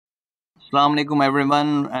Assalamu alaikum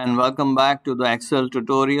everyone and welcome back to the Excel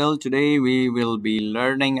tutorial. Today we will be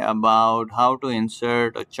learning about how to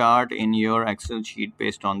insert a chart in your Excel sheet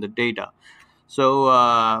based on the data.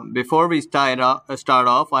 So before we start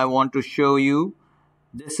off, I want to show you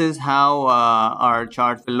this is how our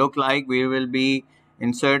chart will look like. We will be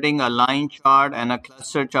inserting a line chart and a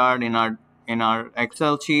cluster chart in our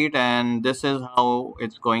Excel sheet, and this is how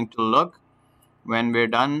it's going to look when we're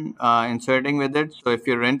done inserting with it. So if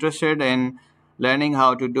you're interested in learning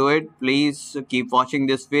how to do it, please keep watching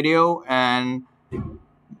this video, and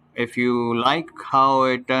if you like how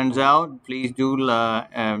it turns out, please do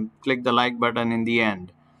click the like button in the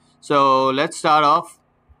end. So let's start off.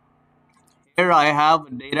 Here I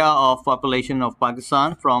have data of population of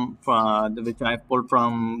Pakistan from which I pulled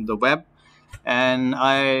from the web, and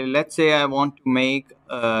let's say I want to make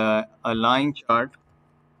a line chart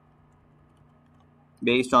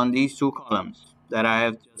based on these two columns that I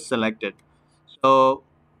have just selected. So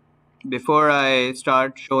before I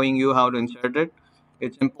start showing you how to insert it,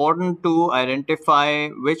 it's important to identify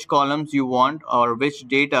which columns you want or which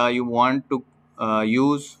data you want to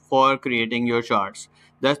use for creating your charts.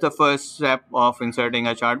 That's the first step of inserting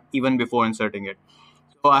a chart, even before inserting it.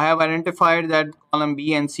 So I have identified that column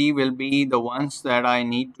B and C will be the ones that I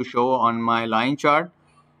need to show on my line chart.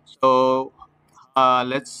 So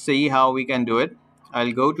let's see how we can do it.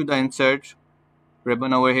 I'll go to the insert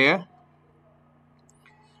ribbon over here,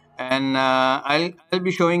 and I'll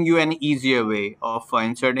be showing you an easier way of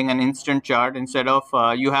inserting an instant chart instead of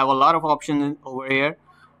you have a lot of options over here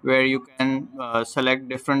where you can select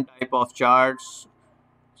different type of charts.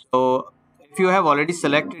 So if you have already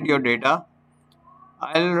selected your data,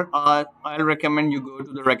 I'll recommend you go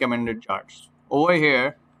to the recommended charts. Over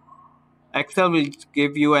here, Excel will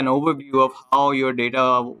give you an overview of how your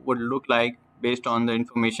data would look like based on the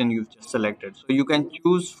information you've just selected. So you can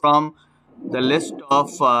choose from the list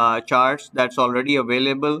of charts that's already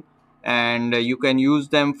available, and you can use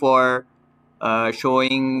them for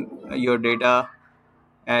showing your data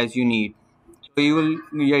as you need. So you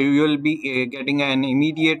will be getting an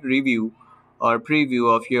immediate review or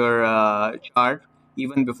preview of your chart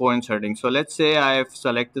even before inserting. So let's say I've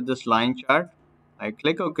selected this line chart. I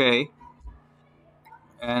click OK,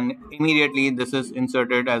 and immediately this is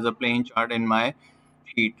inserted as a plain chart in my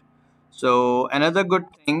sheet. So another good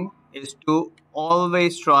thing is to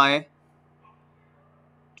always try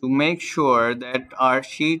to make sure that our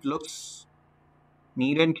sheet looks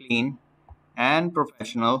neat and clean and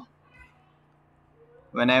professional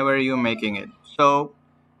whenever you're making it. So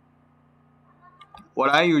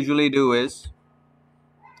what I usually do is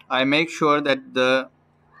I make sure that the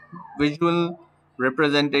visual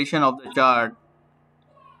representation of the chart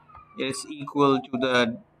is equal to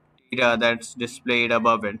the data that's displayed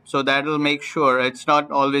above it. So that will make sure it's not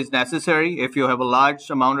always necessary. If you have a large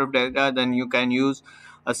amount of data, then you can use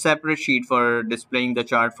a separate sheet for displaying the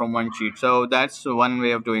chart from one sheet. So that's one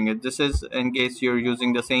way of doing it. This is in case you're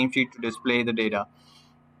using the same sheet to display the data.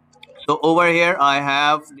 So over here I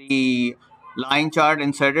have the line chart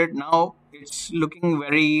inserted. Now it's looking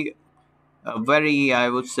very, I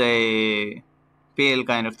would say, pale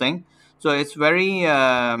kind of thing. So it's very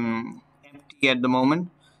empty at the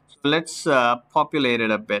moment. So let's populate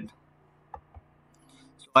it a bit.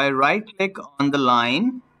 So I right click on the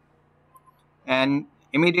line, and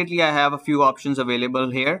immediately I have a few options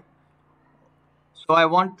available here. So I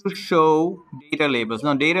want to show data labels.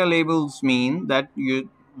 Now data labels mean that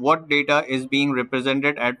what data is being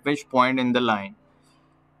represented at which point in the line.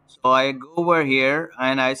 So I go over here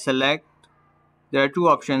and I select. There are two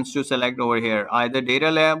options to select over here, either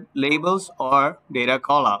data labels or data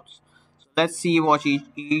callouts. So let's see what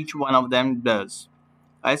each one of them does.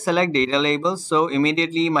 I select data labels, so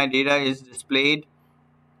immediately my data is displayed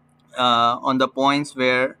on the points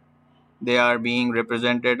where they are being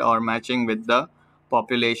represented or matching with the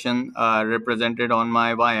population represented on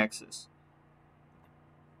my y-axis.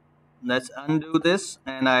 Let's undo this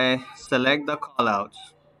and I select the callouts.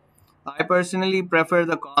 I personally prefer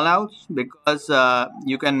the callouts because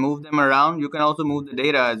you can move them around. You can also move the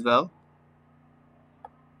data as well.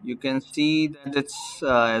 You can see that it's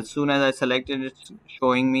as soon as I select it, it's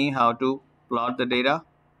showing me how to plot the data.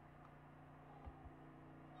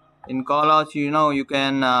 In callouts, you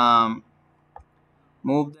can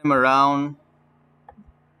move them around.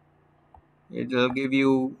 It will give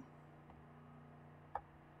you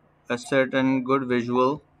a certain good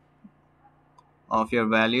visual of your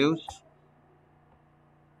values.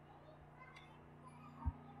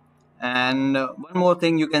 And one more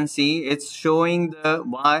thing you can see, it's showing the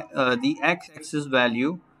the x-axis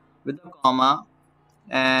value with the comma,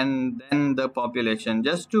 and then the population.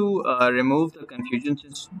 Just to remove the confusion,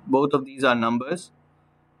 since both of these are numbers,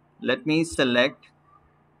 let me select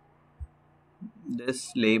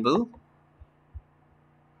this label,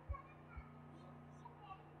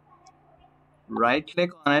 right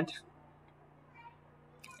click on it,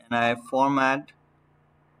 and I format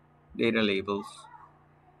data labels.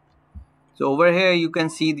 So over here you can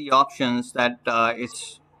see the options that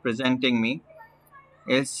it's presenting me.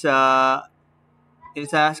 It's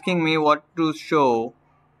asking me what to show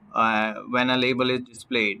when a label is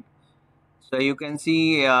displayed. So you can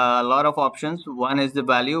see a lot of options. One is the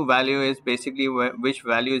value. Value is basically which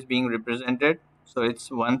value is being represented. So it's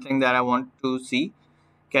one thing that I want to see.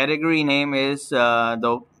 Category name is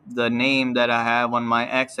the name that I have on my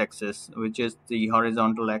x-axis, which is the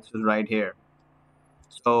horizontal axis right here.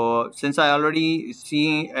 So since I already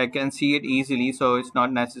I can see it easily, so it's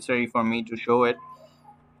not necessary for me to show it.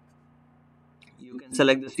 You can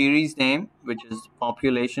select the series name, which is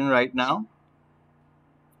population right now,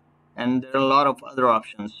 and there are a lot of other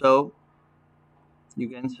options. So you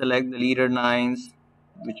can select the leader nines,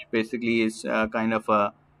 which basically is kind of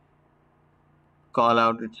a call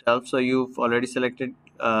out itself. So you've already selected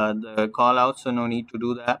the call out, so no need to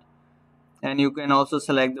do that. And you can also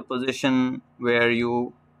select the position where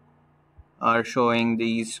you are showing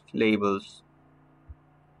these labels.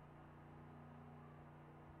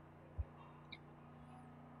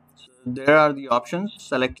 So there are the options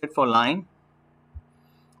selected for line.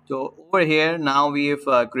 So over here now we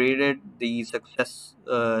have created the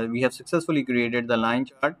we have successfully created the line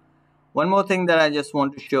chart. One more thing that I just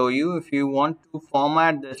want to show you, if you want to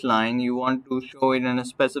format this line, you want to show it in a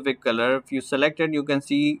specific color, if you select it, you can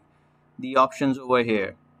see the options over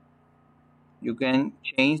here. You can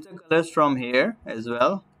change the colors from here as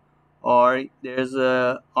well, or there's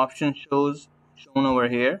a option shown over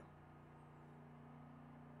here.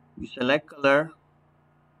 You select color,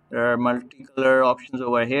 there are multicolor options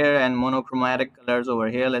over here and monochromatic colors over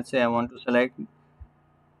here. Let's say I want to select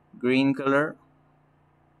green color,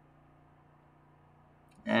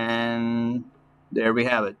 and there we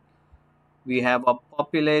have it. We have a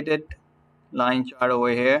populated line chart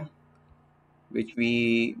over here, which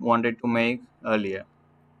we wanted to make earlier.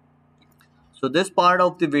 So this part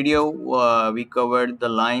of the video, we covered the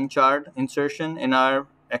line chart insertion in our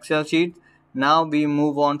Excel sheet. Now we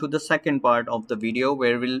move on to the second part of the video,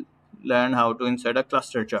 where we'll learn how to insert a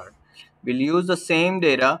cluster chart. We'll use the same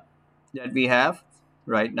data that we have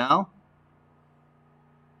right now.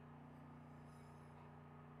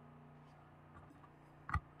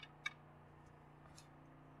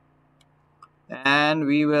 And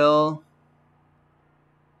we will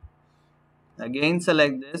again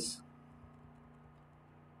select this.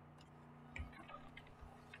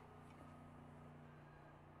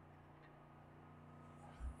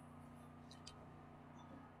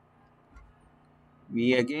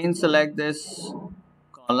 We again select this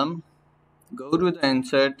column, go to the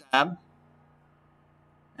Insert tab,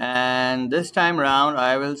 and this time around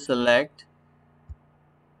I will select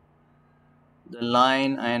the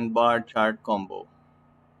line and bar chart combo.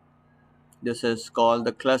 This is called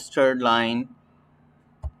the clustered line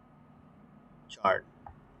chart.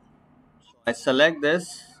 So I select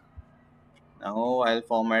this. Now I'll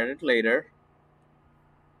format it later.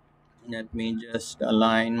 Let me just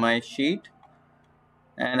align my sheet,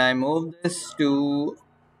 and I move this to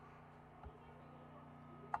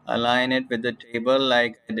align it with the table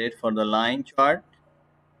like I did for the line chart.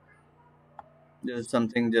 This is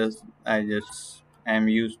something I just am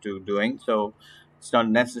used to doing, so it's not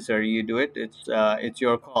necessary you do it. It's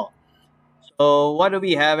your call. So what do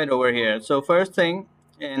we have it over here? So first thing,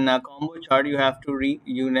 in a combo chart, you have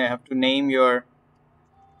to name your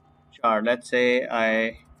chart. Let's say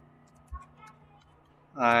I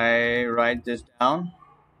write this down.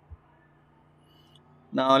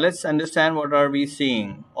 Now let's understand what are we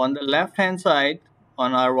seeing. On the left hand side,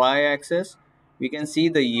 on our y-axis, we can see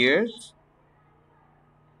the years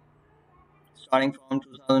starting from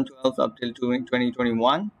 2012 up till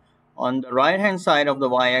 2021. On the right hand side of the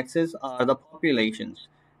y-axis are the populations,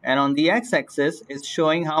 and on the x-axis is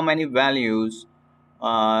showing how many values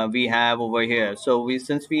we have over here. So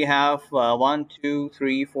since we have 1, 2,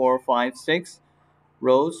 3, 4, 5, 6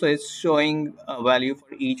 rows, so it's showing a value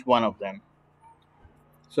for each one of them.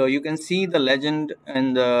 So you can see the legend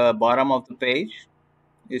in the bottom of the page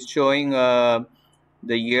is showing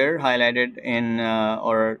the year highlighted in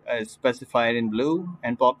or specified in blue,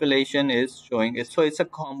 and population is showing it. So it's a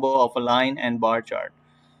combo of a line and bar chart.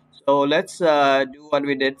 So let's do what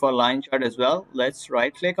we did for line chart as well. Let's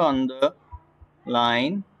right click on the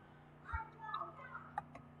line,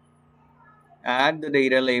 add the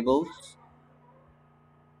data labels.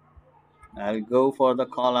 I'll go for the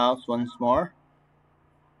callouts once more.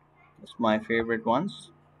 It's my favorite ones.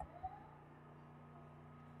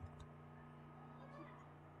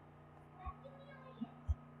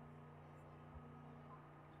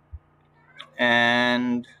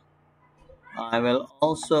 And I will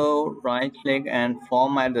also right click and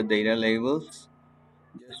format the data labels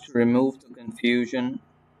just to remove the confusion.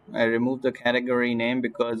 I remove the category name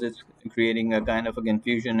because it's creating a kind of a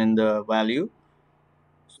confusion in the value.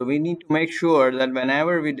 So we need to make sure that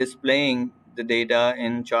whenever we're displaying the data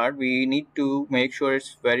in chart, we need to make sure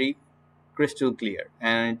it's very crystal clear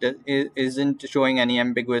and it isn't showing any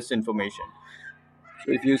ambiguous information.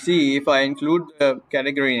 So if you see, if I include the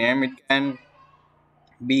category name, it can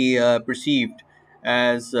be perceived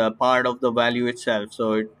as part of the value itself.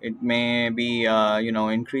 So it may be,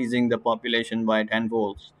 increasing the population by 10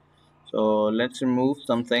 volts. So let's remove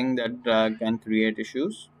something that can create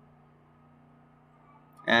issues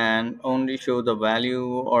and only show the value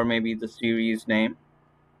or maybe the series name.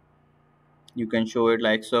 You can show it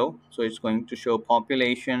like so. So it's going to show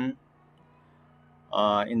population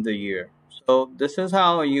in the year. So this is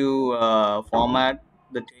how you format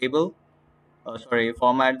the table,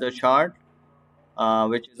 format the chart,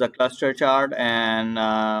 which is a cluster chart, and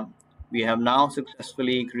we have now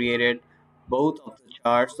successfully created both of the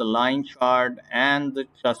charts, the line chart and the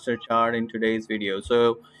cluster chart, in today's video.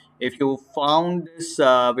 So if you found this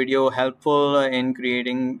video helpful in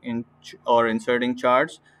creating or inserting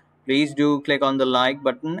charts, please do click on the like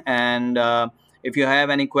button. And if you have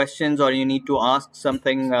any questions or you need to ask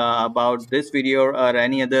something about this video or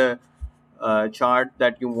any other chart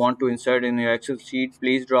that you want to insert in your Excel sheet,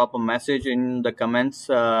 please drop a message in the comments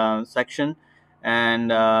section.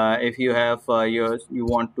 And if you have you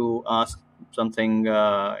want to ask something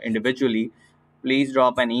individually, please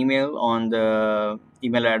drop an email on the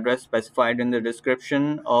email address specified in the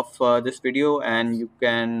description of this video, and you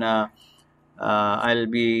can I'll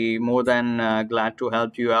be more than glad to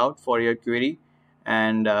help you out for your query,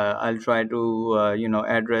 and I'll try to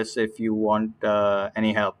address if you want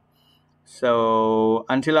any help. So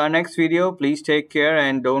until our next video, please take care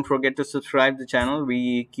and don't forget to subscribe the channel.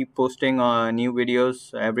 We keep posting new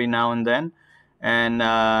videos every now and then, and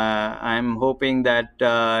I'm hoping that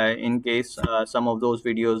in case some of those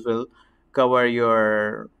videos will cover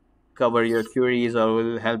your cover your queries or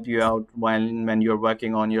will help you out when you're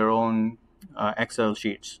working on your own Excel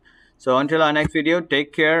sheets. So until our next video,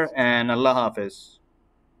 take care and Allah Hafiz.